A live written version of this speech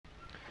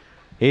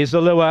Here's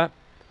the lure.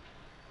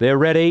 They're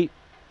ready.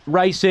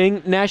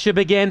 Racing. Nasher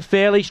began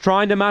fairly,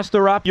 trying to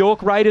muster up.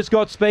 York Raiders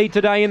got speed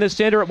today in the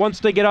centre. It wants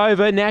to get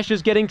over.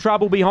 Nasher's getting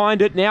trouble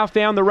behind it. Now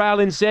found the rail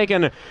in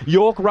second.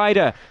 York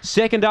Raider,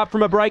 second up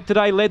from a break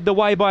today, led the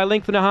way by a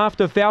length and a half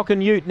to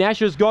Falcon Ute.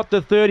 Nasher's got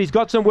to third. He's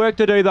got some work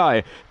to do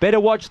though. Better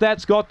Watch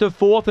That's got to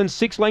fourth and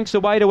 6 lengths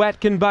away to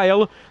Atkin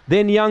Bale.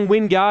 Then Young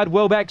Wingard,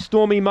 well back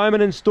Stormy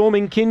Moment and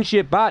Storming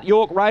Kinship. But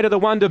York Raider the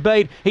one to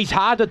beat. He's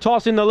hard to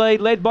toss in the lead,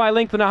 led by a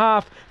length and a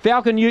half.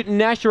 Falcon Ute and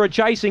Nasher are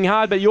chasing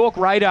hard, but York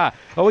Raider,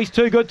 oh, he's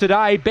too good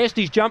today. Best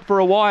he's jumped for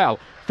a while.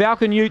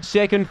 Falcon Ute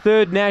second,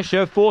 third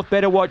Nasher, fourth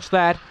Better Watch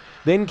That.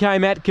 Then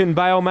came Atkin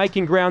Bale,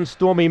 making ground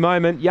Stormy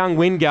Moment. Young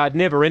Wingard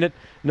never in it.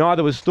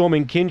 Neither was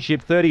Storming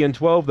Kinship. 30 and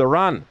 12 the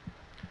run.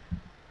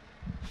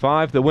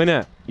 5 the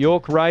winner.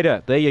 York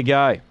Raider. There you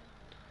go.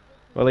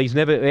 Well, he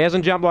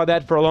hasn't jumped like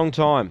that for a long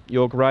time,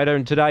 York Raider,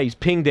 and today he's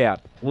pinged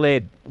out.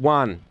 Led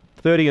 1.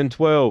 30 and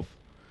 12.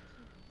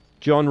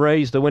 John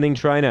Rees, the winning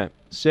trainer.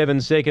 7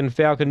 second,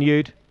 Falcon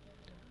Ute.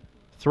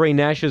 3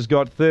 Nashers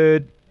got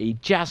third. He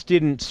just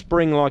didn't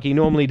spring like he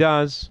normally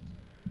does.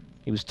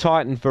 He was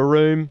tightened for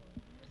room,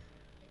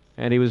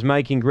 and he was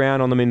making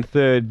ground on them in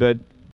third, but